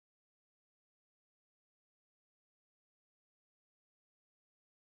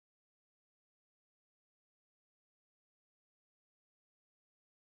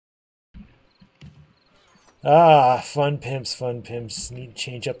Ah, fun pimps, fun pimps. Need to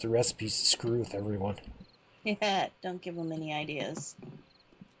change up the recipes to screw with everyone. Yeah, don't give them any ideas.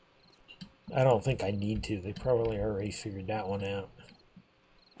 I don't think I need to. They probably already figured that one out.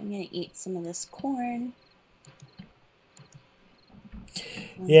 I'm gonna eat some of this corn.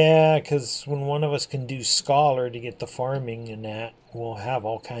 Yeah, because when one of us can do Scholar to get the farming and that, we'll have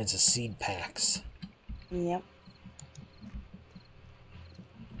all kinds of seed packs. Yep.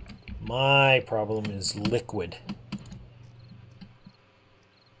 My problem is liquid.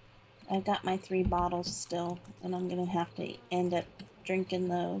 I've got my 3 bottles still, and I'm gonna have to end up drinking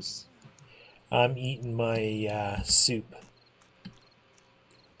those. I'm eating my soup.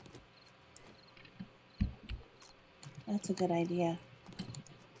 That's a good idea.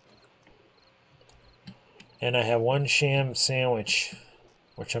 And I have one sham sandwich,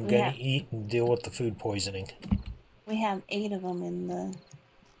 which I'm We going to have eat and deal with the food poisoning. we have 8 of them in the.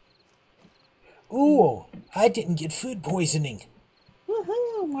 Ooh, I didn't get food poisoning.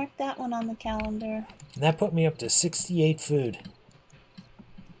 Woohoo! Mark that one on the calendar. And that put me up to 68 food.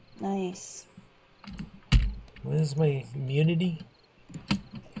 Nice. What is my immunity?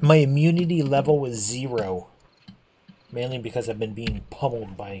 My immunity level was 0. Mainly because I've been being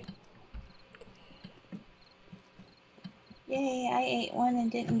pummeled by... Yay! I ate one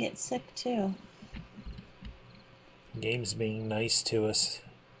and didn't get sick too. games being nice to us.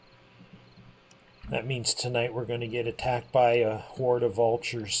 That means tonight we're going to get attacked by a horde of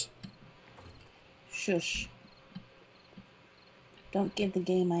vultures. Shush. Don't give the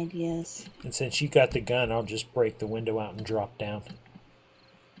game ideas. And since you got the gun, I'll just break the window out and drop down.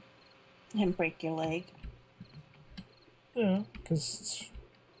 And break your leg. Yeah, because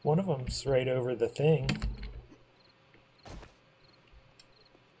one of them's right over the thing.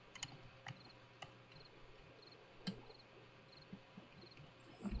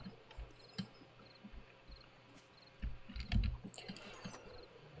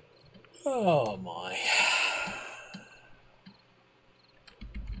 Oh my.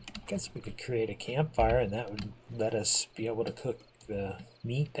 Guess we could create a campfire and that would let us be able to cook the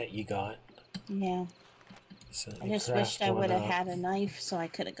meat that you got. Yeah. So I just wished I would have had a knife so I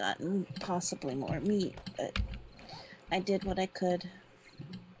could have gotten possibly more meat, but I did what I could.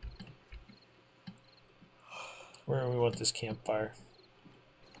 Where do we want this campfire?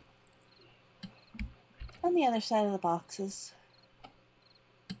 On the other side of the boxes.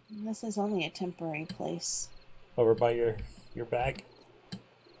 This is only a temporary place. Over by your bag?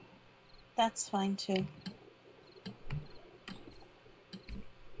 That's fine too.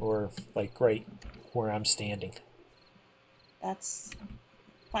 Or like right where I'm standing? That's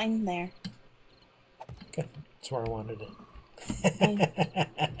fine there. Okay, that's where I wanted it.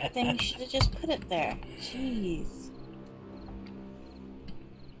 Then you should have just put it there. Jeez.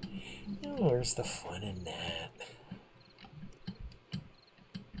 Oh, where's the fun in that?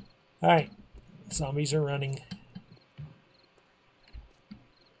 Alright, zombies are running.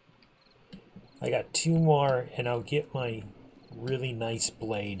 I got 2 more and I'll get my really nice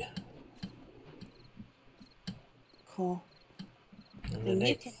blade. Cool. And Then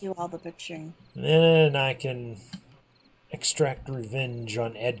you can do all the butchering. then I can extract revenge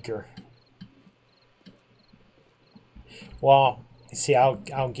on Edgar. Well, see, I'll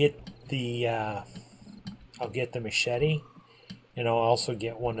get the machete, and I'll also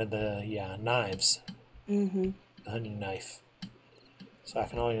get one of the knives, the hunting knife. So I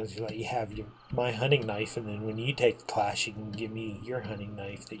can always let you have my hunting knife, and then when you take the class, you can give me your hunting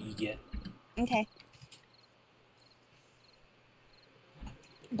knife that you get. Okay.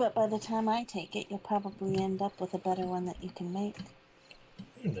 But by the time I take it, you'll probably end up with a better one that you can make.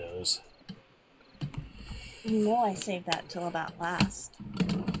 Who knows? You know I saved that till about last.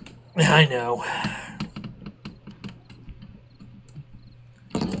 I know.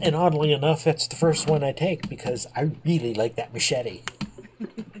 And oddly enough, that's the first one I take because I really like that machete.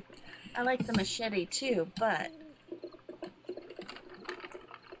 I like the machete too, but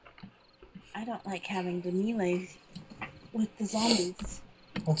I don't like having to melee with the zombies.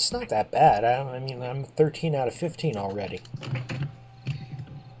 Well, it's not that bad. I mean, I'm 13 out of 15 already.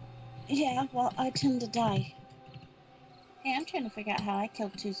 Yeah, well, I tend to die. Hey, I'm trying to figure out how I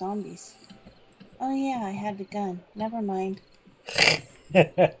killed 2 zombies. Oh yeah, I had the gun. Never mind.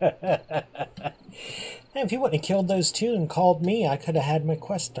 If you wouldn't have killed those 2 and called me, I could have had my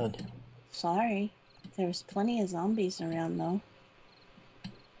quest done. Sorry. There's plenty of zombies around though.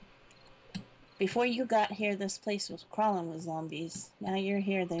 Before you got here, this place was crawling with zombies. Now you're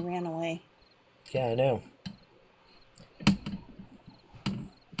here, they ran away. Yeah, I know.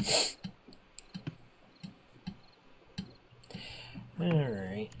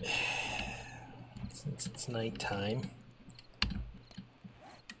 Alright. since it's nighttime.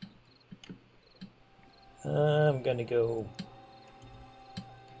 I'm gonna go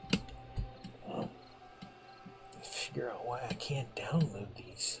figure out why I can't download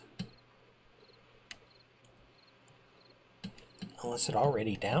these. Unless it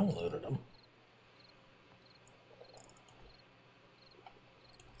already downloaded them.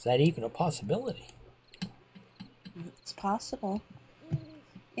 Is that even a possibility? It's possible.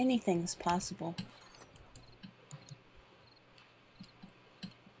 Anything's possible.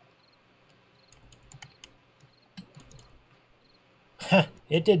 Huh,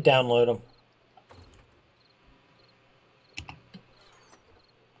 it did download them.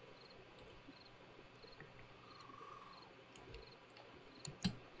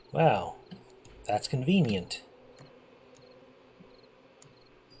 Wow, that's convenient.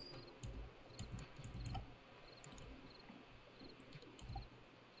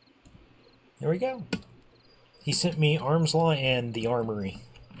 There we go. He sent me Arms Law and the Armory.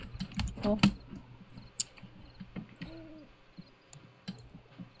 Oh.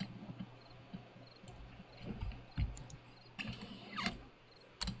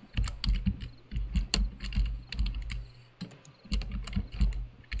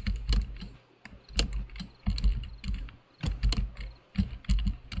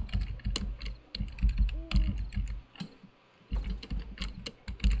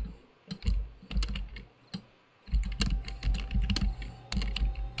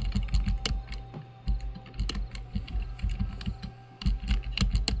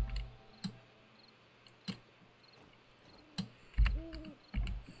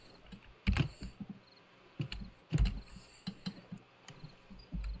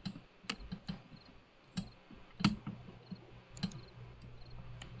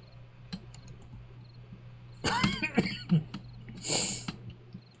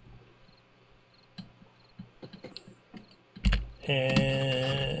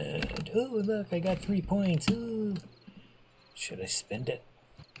 And, oh look, I got 3 points. Ooh. Should I spend it?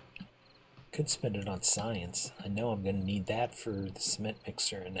 Could spend it on science. I know I'm going to need that for the cement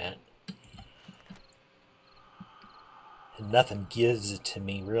mixer and that. And nothing gives it to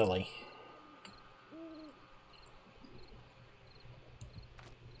me, really.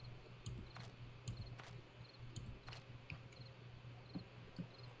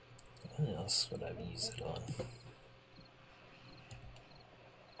 What else would I use it on?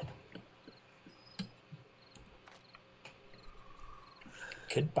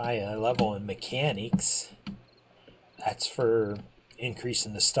 Could buy a level in mechanics. That's for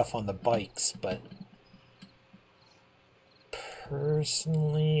increasing the stuff on the bikes, but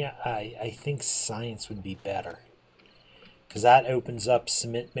personally, I think science would be better. Because that opens up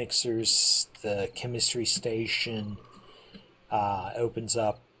cement mixers, the chemistry station, opens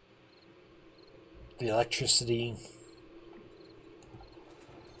up the electricity.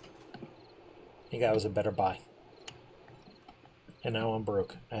 I think that was a better buy. And now I'm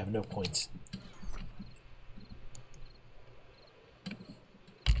broke. I have no points.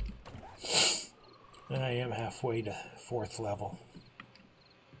 And I am halfway to 4th level.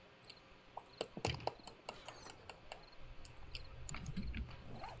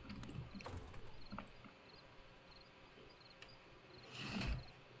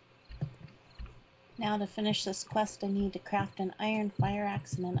 Now to finish this quest, I need to craft an iron fire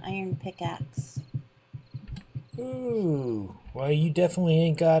axe and an iron pickaxe. Ooh, well, you definitely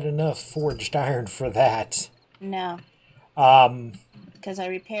ain't got enough forged iron for that. No. Because I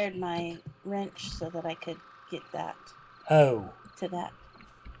repaired my wrench so that I could get that. Oh. To that.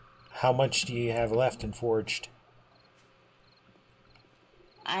 How much do you have left in forged?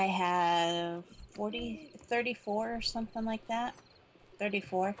 I have 34 or something like that.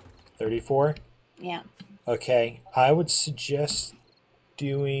 34. 34? Yeah. Okay, I would suggest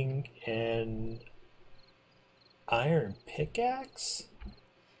doing an iron pickaxe?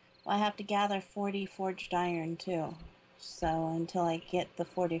 Well, I have to gather 40 forged iron too. So until I get the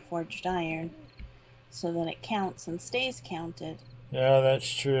 40 forged iron, so that it counts and stays counted. Yeah,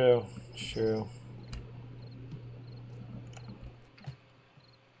 that's true. True.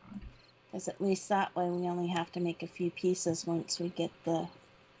 Because at least that way we only have to make a few pieces once we get the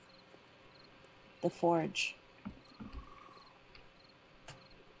forge.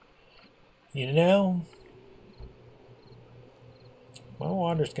 You know, my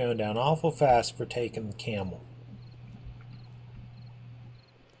water's going down awful fast for taking the camel.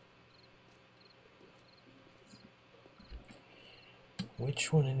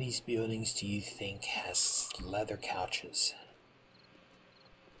 Which one of these buildings do you think has leather couches?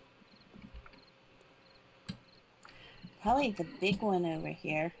 Probably the big one over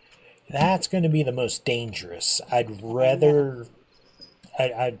here. That's going to be the most dangerous. I'd rather...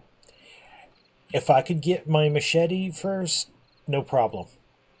 I if I could get my machete first, no problem.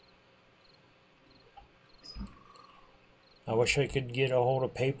 I wish I could get a hold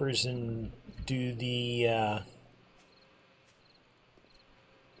of papers and do the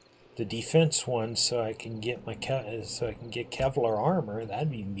defense one, so I can get my Kevlar armor.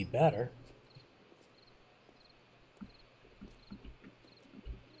 That'd even be better.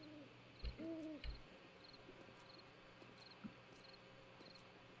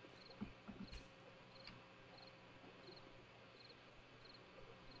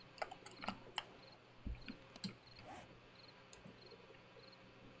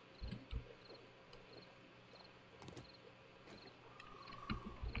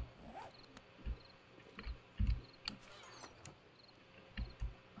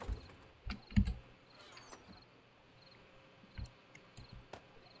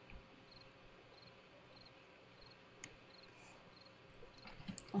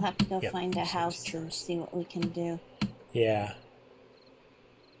 We'll have to go find a house and see what we can do. Yeah.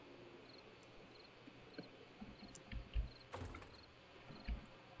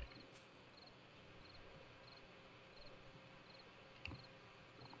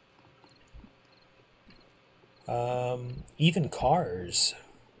 Even cars.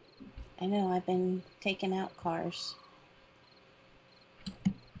 I know, I've been taking out cars.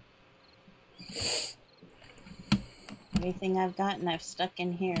 Everything I've gotten, I've stuck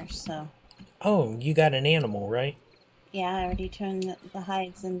in here, so... Oh, you got an animal, right? Yeah, I already turned the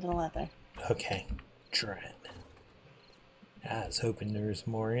hides into leather. Okay. Drat. I was hoping there was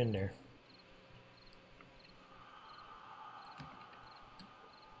more in there.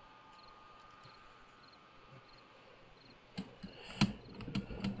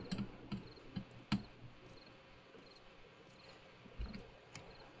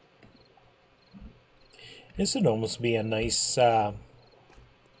 This would almost be a nice one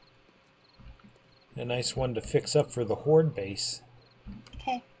to fix up for the horde base.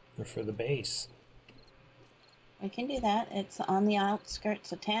 Okay. Or for the base. We can do that. It's on the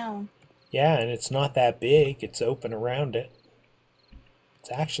outskirts of town. Yeah, and it's not that big. It's open around it.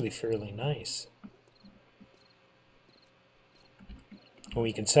 It's actually fairly nice. And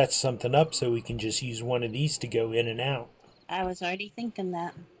we can set something up so we can just use one of these to go in and out. I was already thinking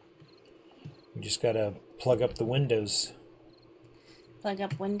that. We just gotta plug up the windows. Plug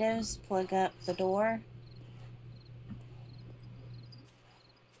up windows, plug up the door.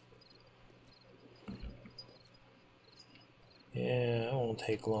 Yeah, it won't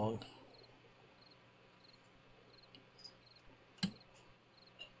take long. Of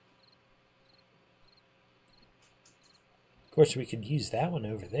course, we could use that one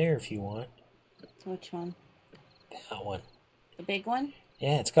over there if you want. Which one? That one. The big one?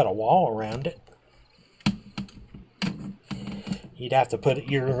 Yeah, it's got a wall around it. You'd have to put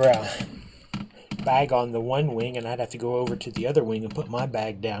your bag on the one wing, and I'd have to go over to the other wing and put my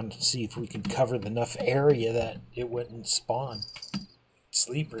bag down to see if we could cover enough area that it wouldn't spawn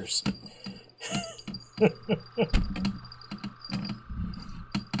sleepers.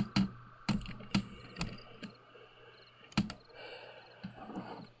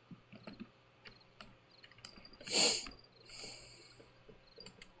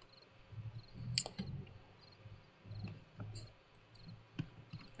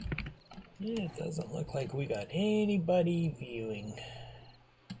 Yeah, it doesn't look like we got anybody viewing.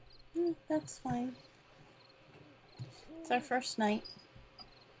 That's fine. It's our first night.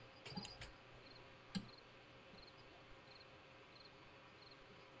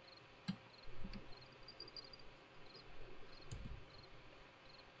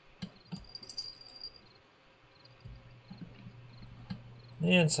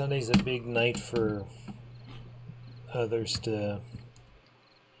 And Sunday's a big night for others to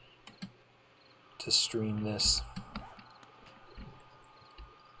stream this.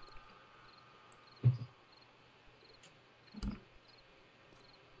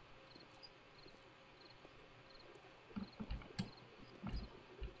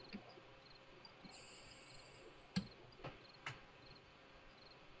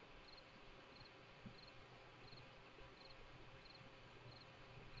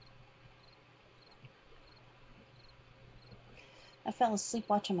 I fell asleep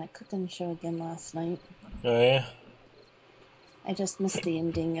watching my cooking show again last night. Oh, yeah? I just missed the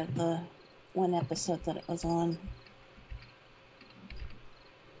ending of the one episode that it was on.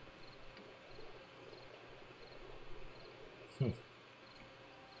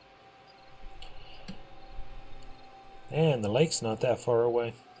 And the lake's not that far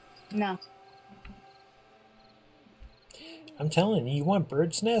away. No. I'm telling you, you want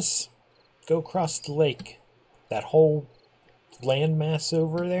bird's nests? go across the lake. That whole landmass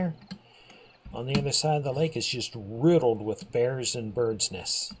over there on the other side of the lake is just riddled with bears and birds'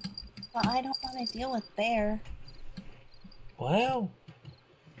 nests. Well, I don't want to deal with bear. Well,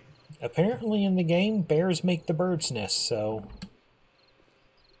 apparently in the game, bears make the birds' nests, so...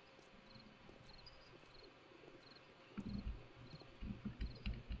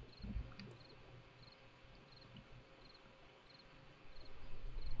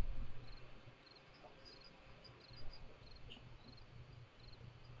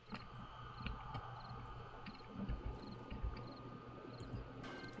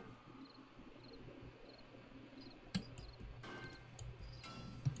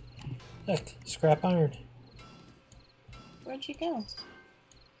 Look, scrap iron. Where'd you go?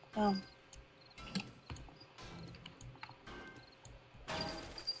 Oh.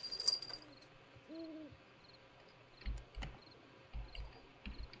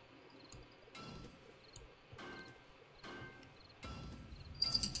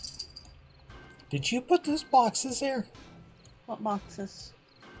 Did you put those boxes there? What boxes?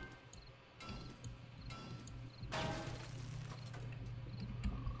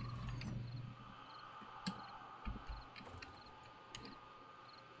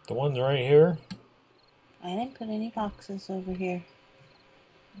 The ones right here? I didn't put any boxes over here.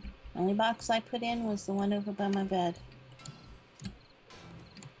 The only box I put in was the one over by my bed.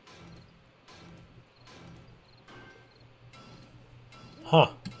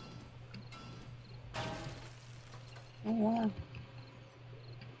 Huh. Oh, wow.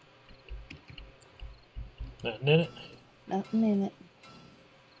 Nothing in it? Nothing in it.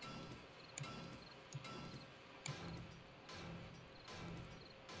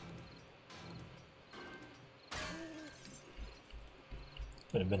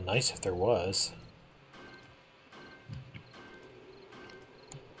 Would have been nice if there was.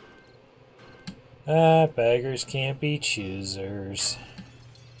 Ah, beggars can't be choosers.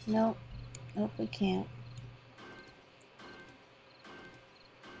 Nope. Nope, we can't.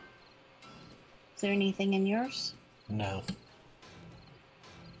 Is there anything in yours? No.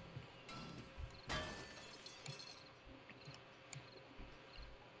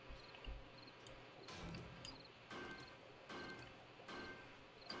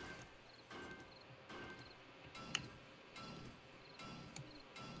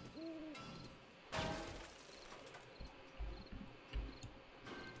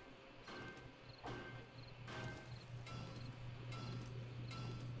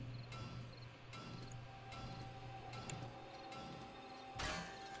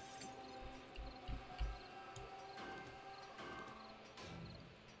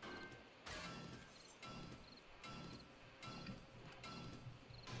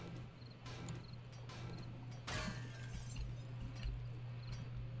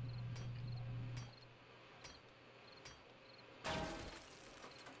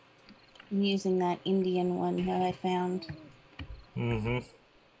 I'm using that Indian one that I found. Mm-hmm.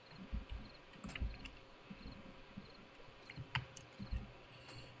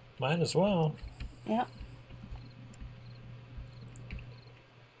 Might as well. Yep.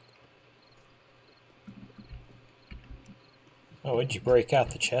 Oh, did you break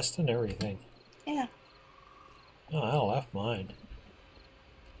out the chest and everything? Yeah. Oh, I left mine.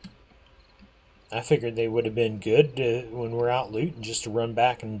 I figured they would have been good when we're out looting just to run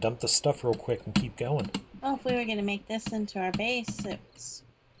back and dump the stuff real quick and keep going. Well, if we were going to make this into our base,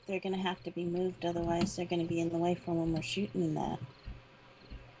 they're going to have to be moved. Otherwise, they're going to be in the way from when we're shooting that.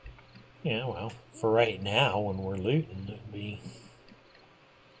 Yeah, well, for right now, when we're looting, it'd be...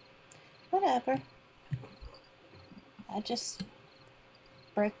 Whatever. I just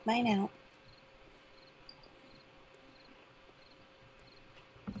broke mine out.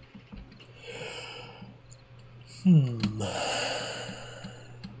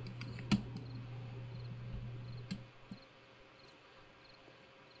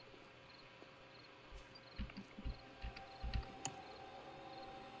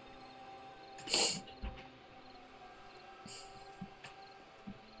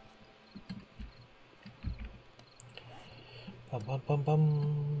 Bum, bum, bum,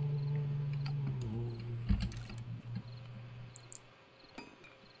 bum.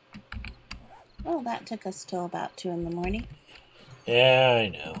 Well, that took us till about 2 in the morning. Yeah, I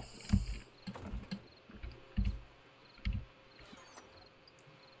know.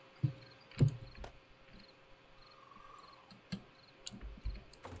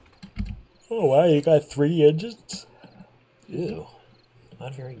 Oh, wow, you got 3 engines? Ew.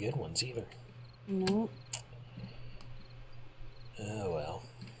 Not very good ones either. Nope. Oh, well.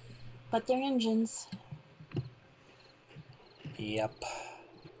 But they're engines. Yep.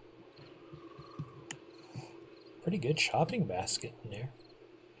 Pretty good shopping basket in there.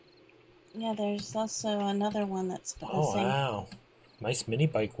 Yeah, there's also another one that's got the same. Wow. Nice mini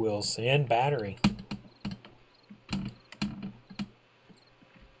bike wheels and battery.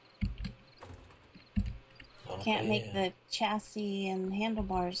 Can't make the chassis and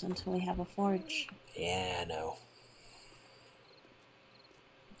handlebars until we have a forge. Yeah, I know.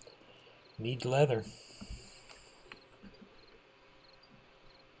 Need leather.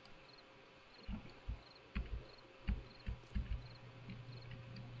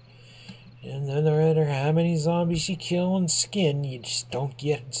 And then no matter how many zombies you kill and skin, you just don't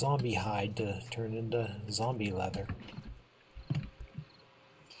get zombie hide to turn into zombie leather.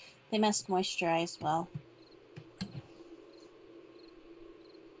 They must moisturize well.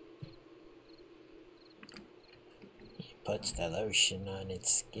 He puts the lotion on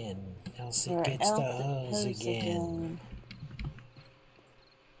its skin, else it gets the hose again.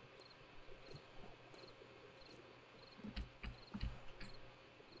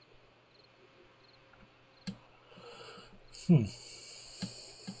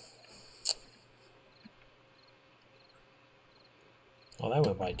 Well, that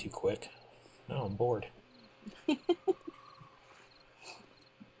went by too quick. Now I'm bored.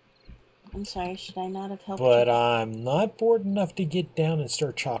 I'm sorry, should I not have helped But you? I'm not bored enough to get down and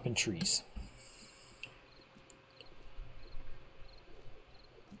start chopping trees.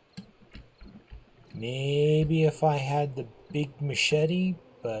 Maybe if I had the big machete,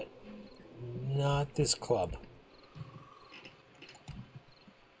 but not this club.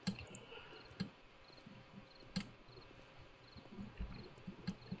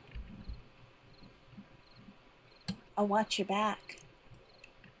 I'll watch your back.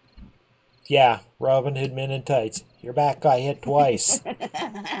 Yeah, Robin Hood Men in Tights. Your back got hit twice. I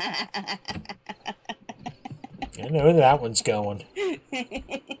know where that one's going.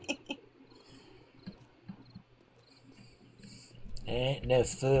 Ain't no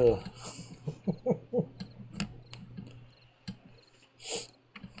fool.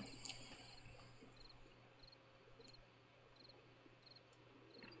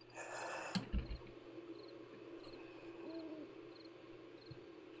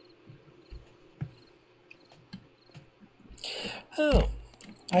 Oh,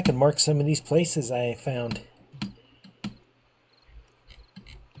 I can mark some of these places I found.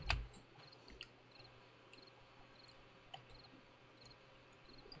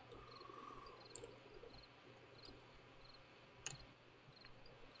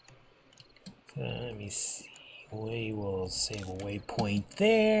 Let me see. We will save a waypoint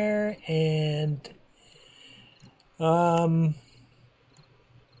there, and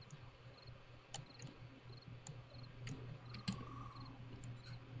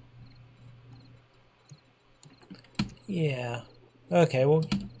yeah. Okay, we'll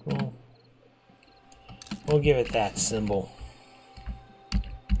give it that symbol.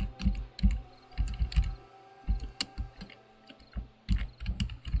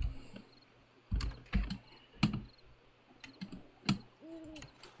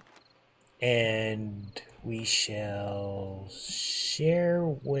 And we shall share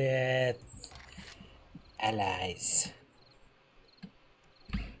with allies.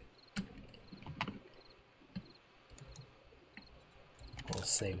 We'll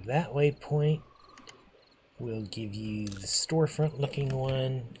save that waypoint. We'll give you the storefront looking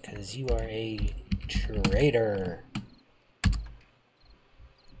one because you are a traitor.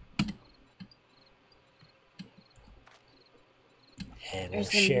 And we'll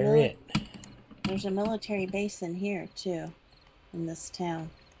share it. There's a military base in here, too, in this town.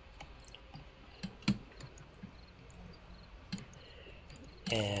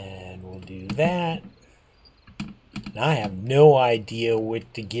 And we'll do that. Now I have no idea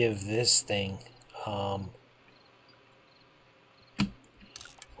what to give this thing. We'll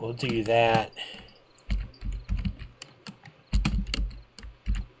do that.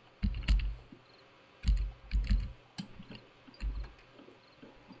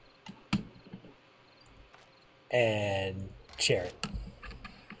 And share it.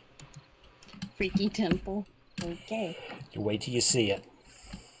 Freaky temple. Okay. You wait till you see it.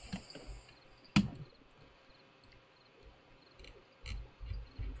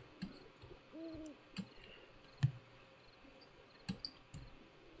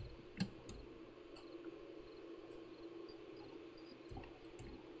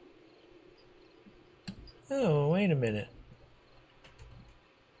 Oh, wait a minute.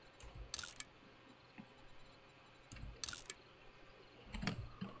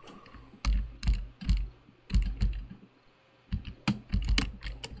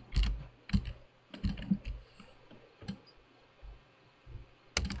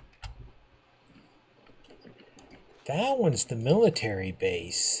 that one's the military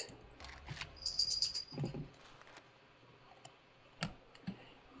base.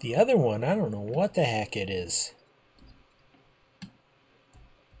 The other one, I don't know what the heck it is.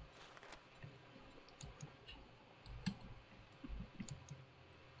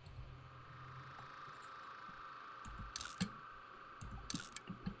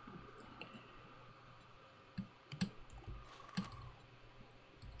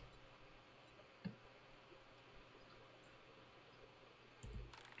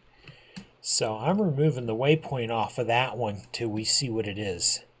 So I'm removing the waypoint off of that one till we see what it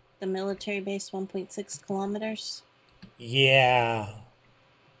is. The military base, 1.6 kilometers? Yeah.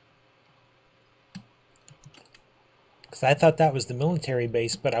 Because I thought that was the military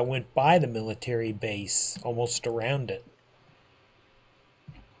base, but I went by the military base, almost around it.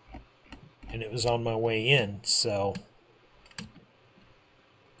 And it was on my way in, so...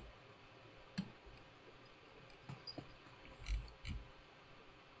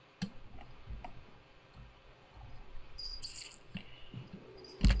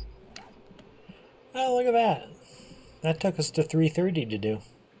 Oh, look at that. That took us to 3:30 to do.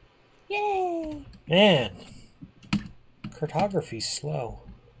 Yay! Man, cartography's slow.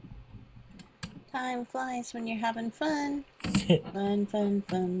 Time flies when you're having fun. Fun, fun,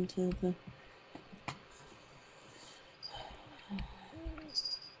 fun to the...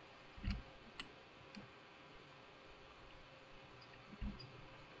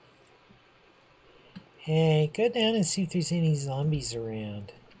 Hey, go down and see if there's any zombies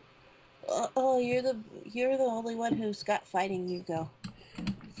around. Oh, you're the only one who's got fighting. You go.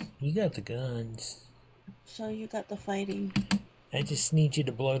 You got the guns. So you got the fighting. I just need you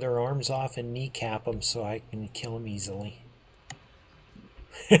to blow their arms off and kneecap them so I can kill them easily.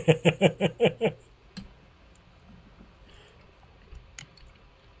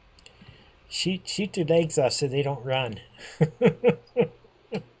 Shoot their legs off so they don't run.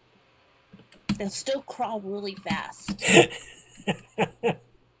 They'll still crawl really fast.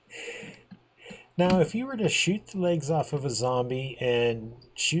 Now, if you were to shoot the legs off of a zombie and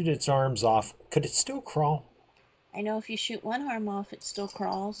shoot its arms off, could it still crawl? I know if you shoot one arm off, it still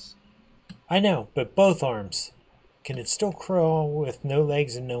crawls. I know, but both arms. Can it still crawl with no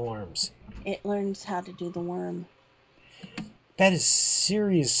legs and no arms? It learns how to do the worm. That is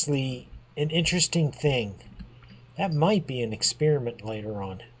seriously an interesting thing. That might be an experiment later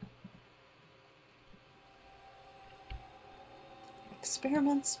on.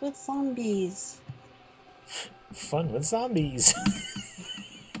 Experiments with zombies. Fun with zombies.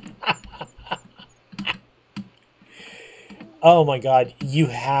 Oh my god, you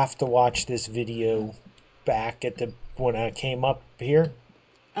have to watch this video back at when I came up here.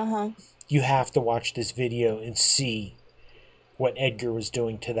 Uh-huh. You have to watch this video and see what Edgar was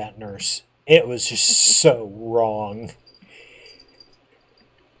doing to that nurse. It was just so wrong.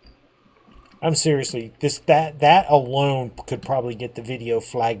 I'm seriously, that alone could probably get the video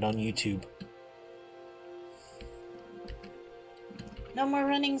flagged on YouTube. No more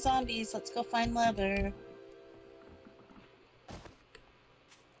running zombies. Let's go find leather.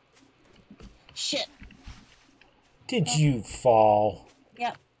 Shit. Did you fall?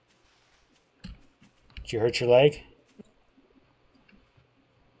 Yep. Did you hurt your leg?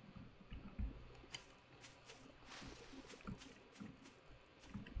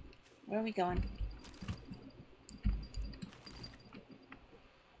 Where are we going?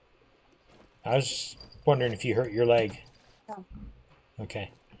 I was just wondering if you hurt your leg. No.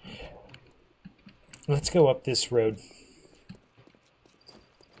 Okay. Let's go up this road.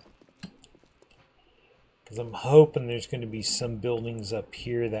 Because I'm hoping there's going to be some buildings up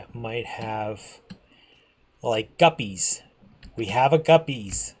here that might have, like, guppies. We have a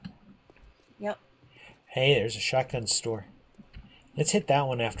guppies. Yep. Hey, there's a shotgun store. Let's hit that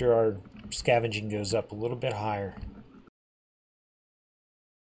one after our scavenging goes up a little bit higher.